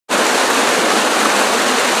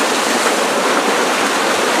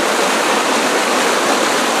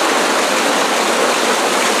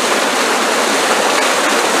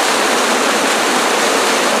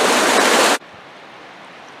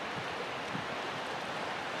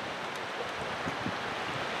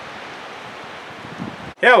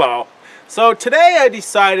Hello. So today I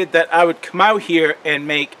decided that I would come out here and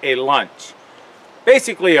make a lunch.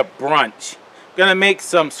 Basically a brunch. I'm gonna make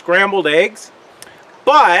some scrambled eggs,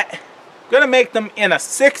 but I'm gonna make them in a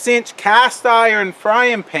 6-inch cast iron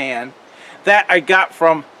frying pan that I got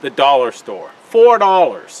from the dollar store.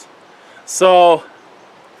 $4. So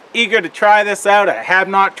eager to try this out. I have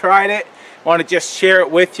not tried it. I want to just share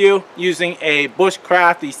it with you using a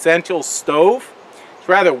Bushcraft Essentials stove. It's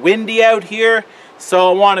rather windy out here,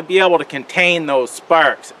 so I want to be able to contain those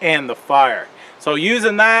sparks and the fire. So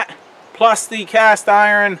using that plus the cast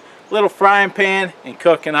iron little frying pan and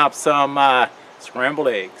cooking up some scrambled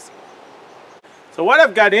eggs. So what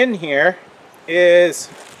I've got in here is,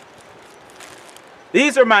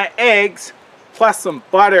 these are my eggs plus some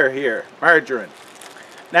butter here, margarine.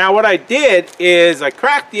 Now what I did is I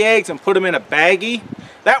cracked the eggs and put them in a baggie.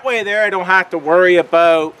 That way there I don't have to worry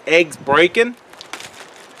about eggs breaking.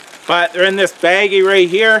 But they're in this baggie right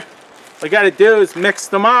here. What I got to do is mix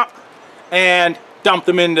them up and dump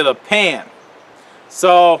them into the pan.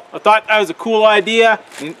 So I thought that was a cool idea,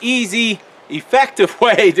 an easy, effective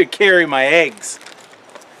way to carry my eggs.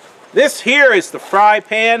 This here is the fry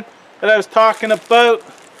pan that I was talking about.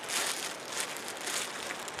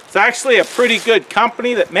 It's actually a pretty good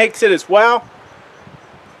company that makes it as well.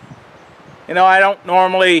 You know, I don't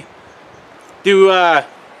normally do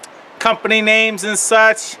company names and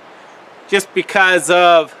such, just because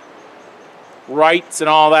of rights and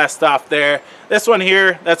all that stuff there. This one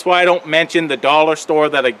here, that's why I don't mention the dollar store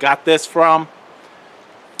that I got this from.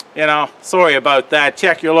 You know, sorry about that.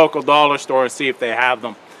 Check your local dollar store and see if they have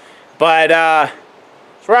them. But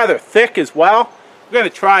it's rather thick as well. We're going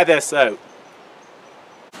to try this out.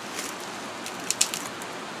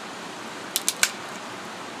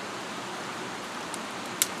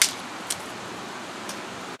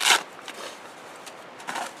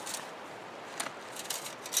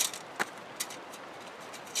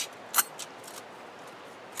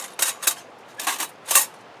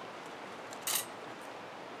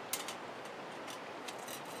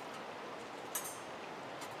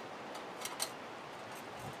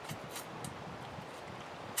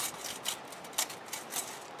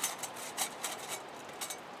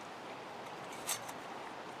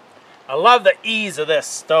 I love the ease of this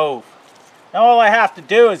stove. Now all I have to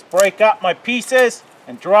do is break up my pieces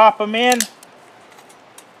and drop them in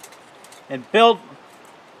and build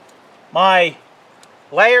my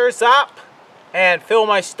layers up and fill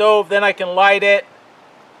my stove. Then I can light it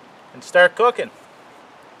and start cooking.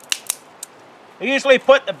 I usually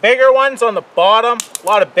put the bigger ones on the bottom, a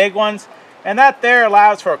lot of big ones, and that there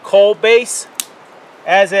allows for a coal base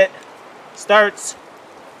as it starts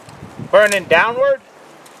burning downward.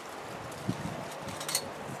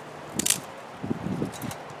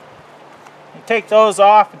 Take those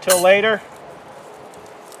off until later.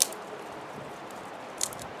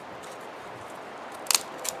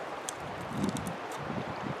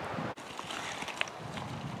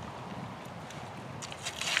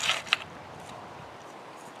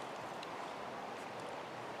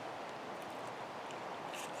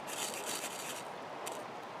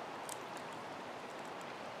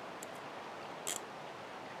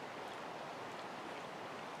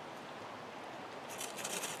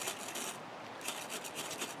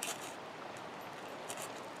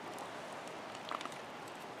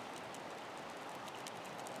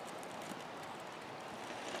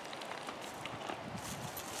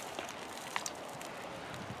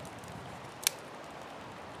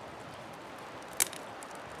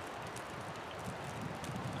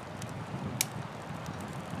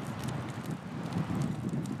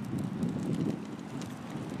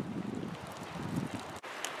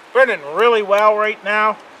 Burning really well right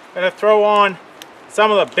now. I'm going to throw on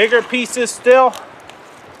some of the bigger pieces still,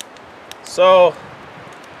 so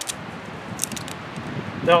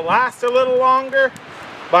they'll last a little longer,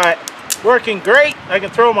 but working great. I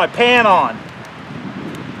can throw my pan on.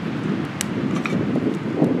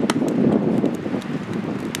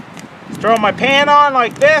 Just throw my pan on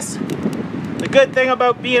like this. The good thing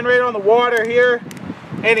about being right on the water here,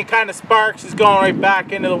 any kind of sparks is going right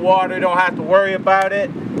back into the water. You don't have to worry about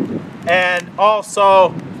it. And also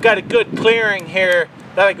got a good clearing here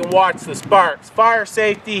that I can watch the sparks. Fire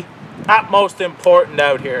safety, utmost important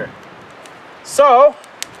out here. So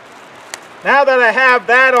now that I have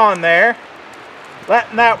that on there,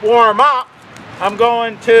 letting that warm up, I'm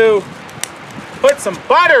going to put some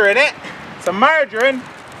butter in it, some margarine,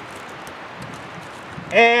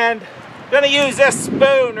 and I'm going to use this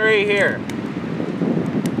spoon right here.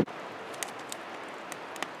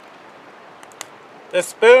 This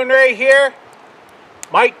spoon right here,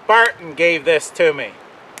 Mike Barton gave this to me.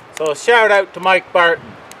 So shout out to Mike Barton.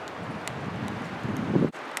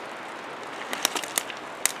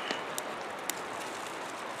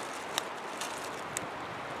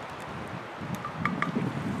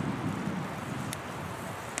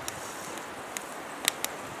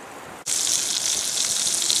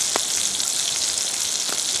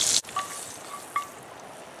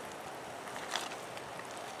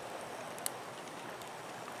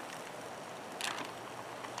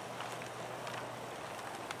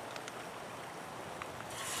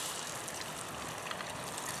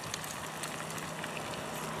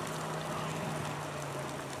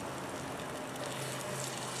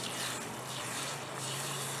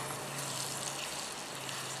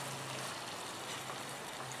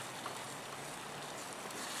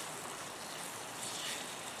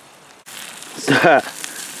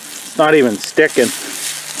 It's not even sticking.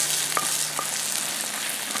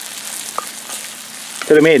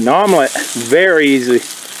 Could have made an omelet very easily.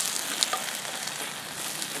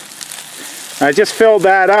 I just filled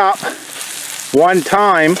that up one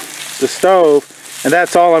time, the stove, and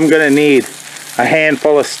that's all I'm going to need. A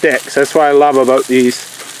handful of sticks. That's what I love about these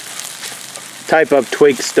type of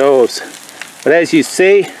twig stoves. But as you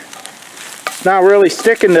see, it's not really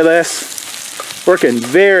sticking to this. Working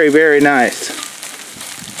very, very nice.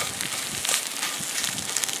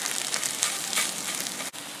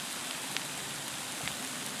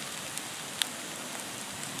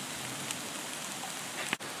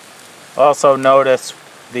 Also notice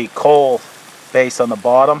the coal base on the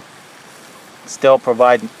bottom still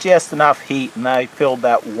providing just enough heat, and I filled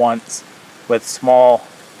that once with small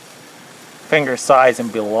finger size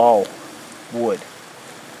and below wood.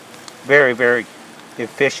 Very, very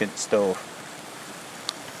efficient stove.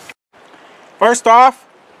 First off,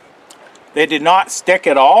 they did not stick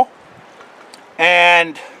at all,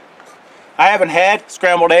 and I haven't had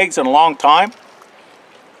scrambled eggs in a long time.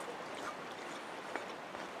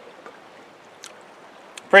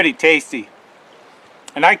 Pretty tasty,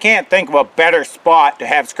 and I can't think of a better spot to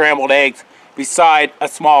have scrambled eggs beside a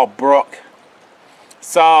small brook.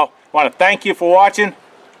 So I want to thank you for watching.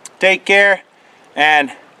 Take care,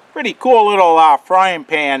 and pretty cool little frying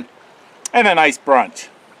pan and a nice brunch.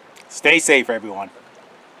 Stay safe, everyone.